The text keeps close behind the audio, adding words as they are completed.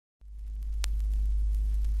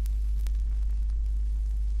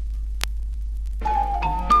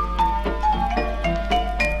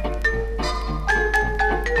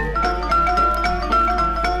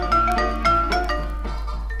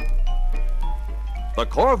The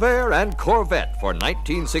CORVAIR and Corvette for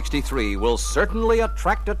 1963 will certainly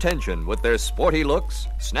attract attention with their sporty looks,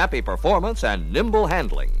 snappy performance, and nimble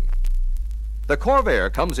handling. The CORVAIR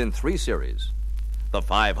comes in 3 series: the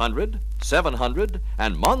 500, 700,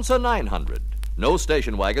 and Monza 900. No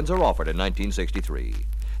station wagons are offered in 1963.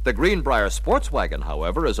 The Greenbrier sports wagon,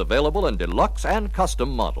 however, is available in deluxe and custom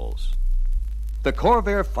models. The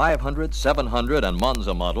CORVAIR 500, 700, and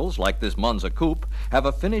Monza models, like this Monza Coupe, have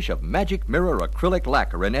a finish of magic mirror acrylic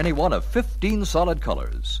lacquer in any one of 15 solid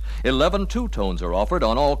colors. 11 two-tones are offered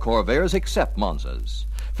on all CORVAIRs except Monza's.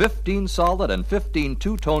 15 solid and 15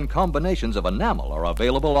 two-tone combinations of enamel are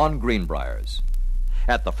available on Greenbriers.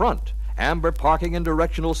 At the front, amber parking and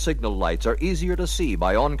directional signal lights are easier to see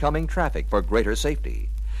by oncoming traffic for greater safety.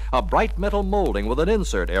 A bright metal molding with an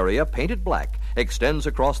insert area painted black extends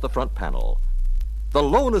across the front panel. The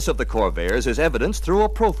lowness of the CORVAIRs is evidenced through a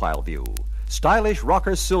profile view. Stylish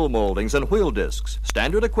rocker sill moldings and wheel discs,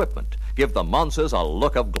 standard equipment, give the Monzas a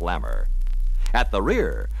look of glamour. At the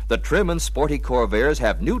rear, the trim and sporty CORVAIRs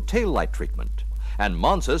have new taillight treatment, and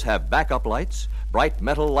Monzas have backup lights, bright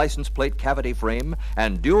metal license plate cavity frame,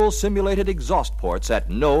 and dual simulated exhaust ports at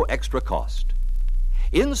no extra cost.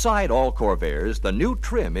 Inside all CORVAIRs, the new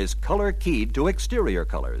trim is color-keyed to exterior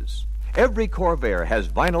colors. Every CORVAIR has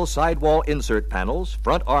vinyl sidewall insert panels,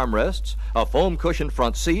 front armrests, a foam cushioned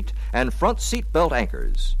front seat, and front seat belt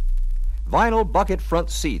anchors. Vinyl bucket front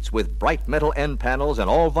seats with bright metal end panels and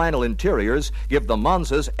all vinyl interiors give the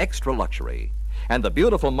Monzas extra luxury. And the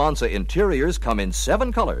beautiful Monza interiors come in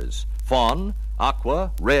 7 colors: fawn,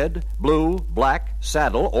 aqua, red, blue, black,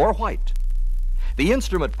 saddle, or white. The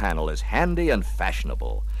instrument panel is handy and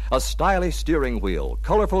fashionable. A stylish steering wheel,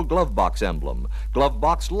 colorful glove box emblem, glove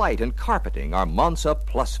box light, and carpeting are Monza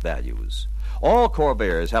plus values. All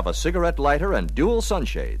CORVAIRs have a cigarette lighter and dual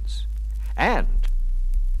sunshades. And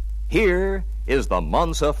here is the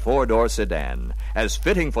Monza 4-door sedan, as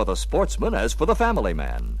fitting for the sportsman as for the family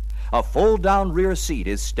man. A fold-down rear seat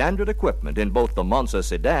is standard equipment in both the Monza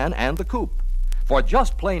sedan and the coupe. For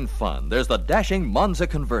just plain fun, there's the dashing Monza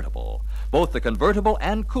convertible. Both the convertible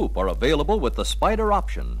and coupe are available with the Spider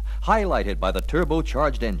option, highlighted by the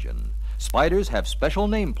turbocharged engine. Spiders have special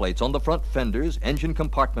nameplates on the front fenders, engine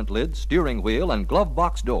compartment lid, steering wheel, and glove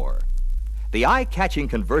box door. The eye-catching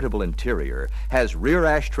convertible interior has rear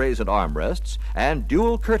ashtrays and armrests and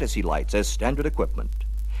dual courtesy lights as standard equipment.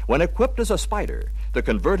 When equipped as a Spider, the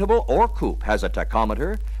convertible or coupe has a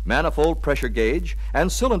tachometer, manifold pressure gauge, and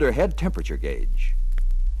cylinder head temperature gauge.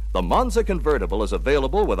 The Monza convertible is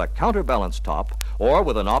available with a counterbalance top or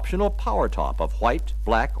with an optional power top of white,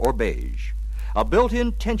 black, or beige. A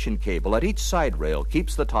built-in tension cable at each side rail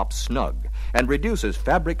keeps the top snug and reduces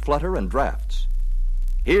fabric flutter and drafts.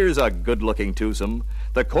 Here's a good-looking twosome,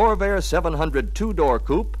 the CORVAIR 700 2-door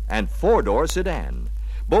coupe and 4-door sedan.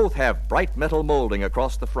 Both have bright metal molding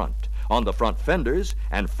across the front, on the front fenders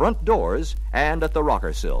and front doors, and at the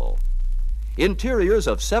rocker sill. Interiors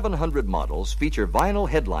of 700 models feature vinyl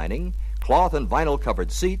headlining, cloth and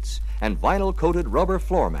vinyl-covered seats, and vinyl-coated rubber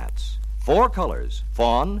floor mats. 4 colors,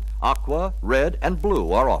 fawn, aqua, red, and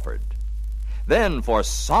blue, are offered. Then, for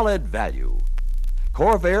solid value,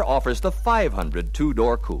 CORVAIR offers the 500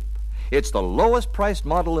 2-door coupe. It's the lowest-priced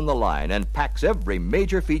model in the line and packs every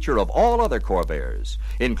major feature of all other CORVAIRs,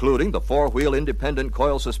 including the 4-wheel independent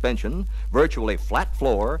coil suspension, virtually flat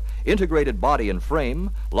floor, integrated body and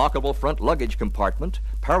frame, lockable front luggage compartment,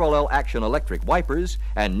 parallel action electric wipers,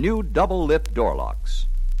 and new double-lip door locks.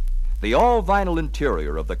 The all-vinyl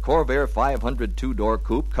interior of the CORVAIR 500 2-door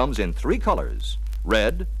coupe comes in 3 colors: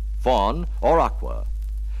 red, fawn, or aqua.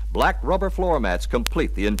 Black rubber floor mats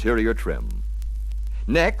complete the interior trim.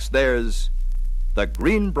 Next, there's the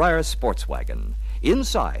Greenbrier sports wagon.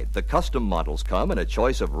 Inside, the custom models come in a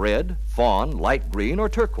choice of red, fawn, light green, or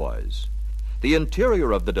turquoise. The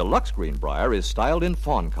interior of the deluxe Greenbrier is styled in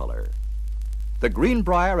fawn color. The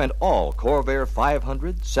Greenbrier and all CORVAIR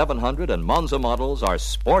 500, 700, and Monza models are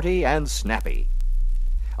sporty and snappy.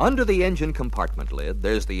 Under the engine compartment lid,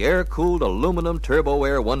 there's the air-cooled aluminum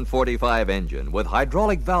CORVAIR 145 engine with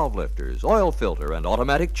hydraulic valve lifters, oil filter, and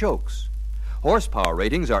automatic chokes. Horsepower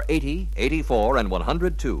ratings are 80, 84, and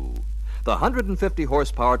 102. The 150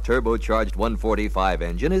 horsepower turbocharged 145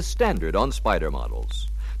 engine is standard on Spider models.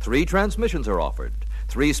 3 transmissions are offered: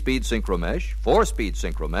 3-speed synchromesh, 4-speed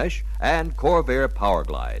synchromesh, and CORVAIR Power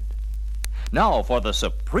Glide. Now for the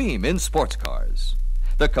supreme in sports cars.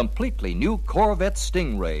 The completely new Corvette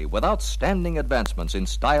Stingray with outstanding advancements in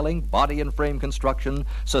styling, body and frame construction,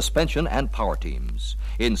 suspension, and power teams.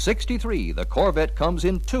 In '63, the Corvette comes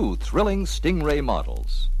in 2 thrilling Stingray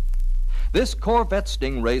models. This Corvette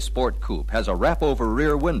Stingray Sport Coupe has a wrap-over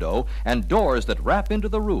rear window and doors that wrap into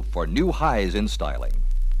the roof for new highs in styling.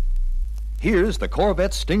 Here's the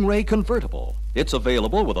Corvette Stingray Convertible. It's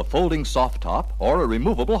available with a folding soft top or a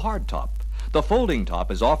removable hard top. The folding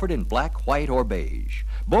top is offered in black, white, or beige.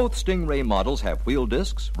 Both Stingray models have wheel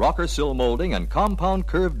discs, rocker sill molding, and compound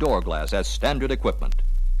curved door glass as standard equipment.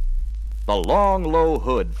 The long, low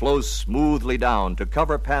hood flows smoothly down to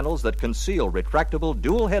cover panels that conceal retractable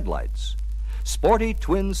dual headlights. Sporty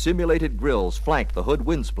twin simulated grills flank the hood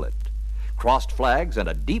wind split. Crossed flags and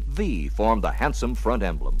a deep V form the handsome front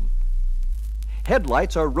emblem.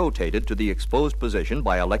 Headlights are rotated to the exposed position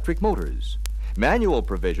by electric motors. Manual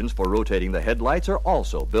provisions for rotating the headlights are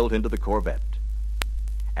also built into the Corvette.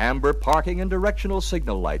 Amber parking and directional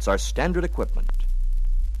signal lights are standard equipment.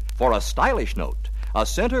 For a stylish note, a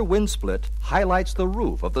center wind split highlights the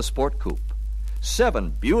roof of the Sport Coupe.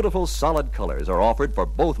 7 beautiful solid colors are offered for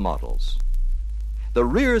both models. The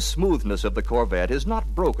rear smoothness of the Corvette is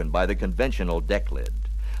not broken by the conventional deck lid.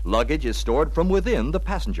 Luggage is stored from within the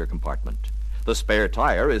passenger compartment. The spare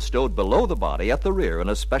tire is stowed below the body at the rear in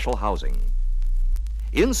a special housing.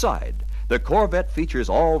 Inside, the Corvette features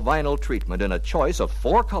all vinyl treatment in a choice of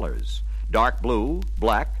 4 colors: dark blue,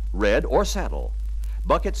 black, red, or saddle.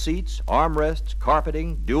 Bucket seats, armrests,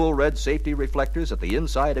 carpeting, dual red safety reflectors at the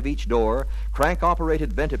inside of each door,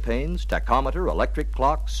 crank-operated ventipanes, tachometer, electric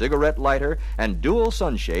clock, cigarette lighter, and dual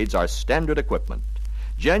sunshades are standard equipment.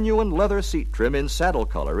 Genuine leather seat trim in saddle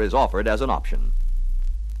color is offered as an option.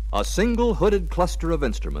 A single hooded cluster of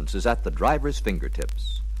instruments is at the driver's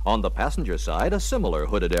fingertips. On the passenger side, a similar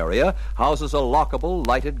hooded area houses a lockable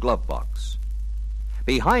lighted glove box.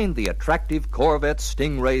 Behind the attractive Corvette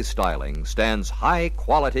Stingray styling stands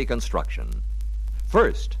high-quality construction.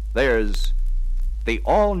 First, there's the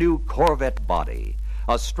all-new Corvette body.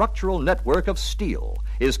 A structural network of steel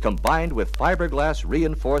is combined with fiberglass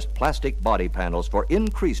reinforced plastic body panels for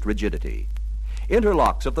increased rigidity.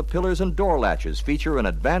 Interlocks of the pillars and door latches feature an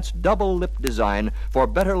advanced double-lip design for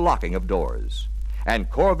better locking of doors. And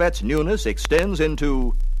Corvette's newness extends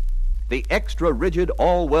into the extra-rigid,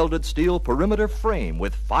 all-welded steel perimeter frame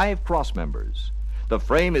with 5 cross members. The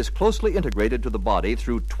frame is closely integrated to the body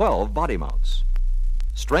through 12 body mounts.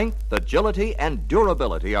 Strength, agility, and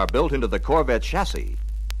durability are built into the Corvette chassis.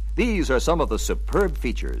 These are some of the superb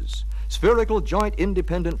features: spherical joint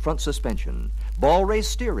independent front suspension, ball race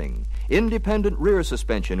steering, independent rear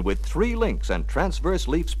suspension with 3 links and transverse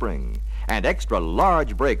leaf spring, and extra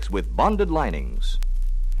large brakes with bonded linings.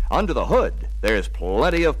 Under the hood, there's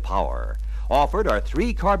plenty of power. Offered are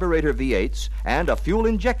 3 carburetor V8s and a fuel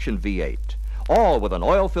injection V8, all with an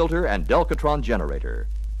oil filter and Delcatron generator.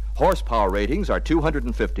 Horsepower ratings are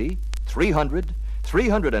 250, 300,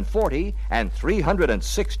 340, and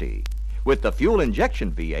 360. With the fuel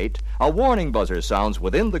injection V8, a warning buzzer sounds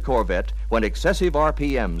within the Corvette when excessive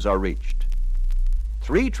RPMs are reached.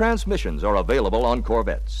 3 transmissions are available on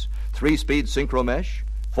Corvettes: 3-speed synchromesh,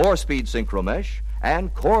 4-speed synchromesh,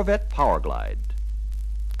 and Corvette Power Glide.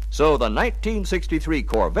 So the 1963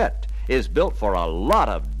 Corvette is built for a lot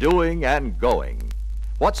of doing and going.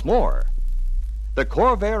 What's more, the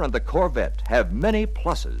CORVAIR and the Corvette have many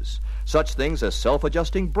pluses, such things as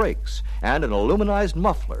self-adjusting brakes and an aluminized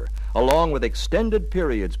muffler, along with extended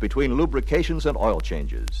periods between lubrications and oil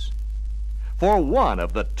changes. For one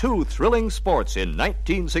of the 2 thrilling sports in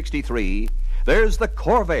 1963, there's the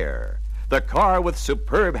CORVAIR, the car with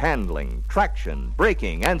superb handling, traction,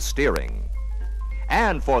 braking, and steering.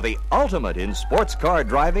 And for the ultimate in sports car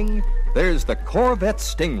driving, there's the Corvette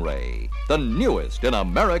Stingray, the newest in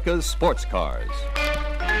America's sports cars.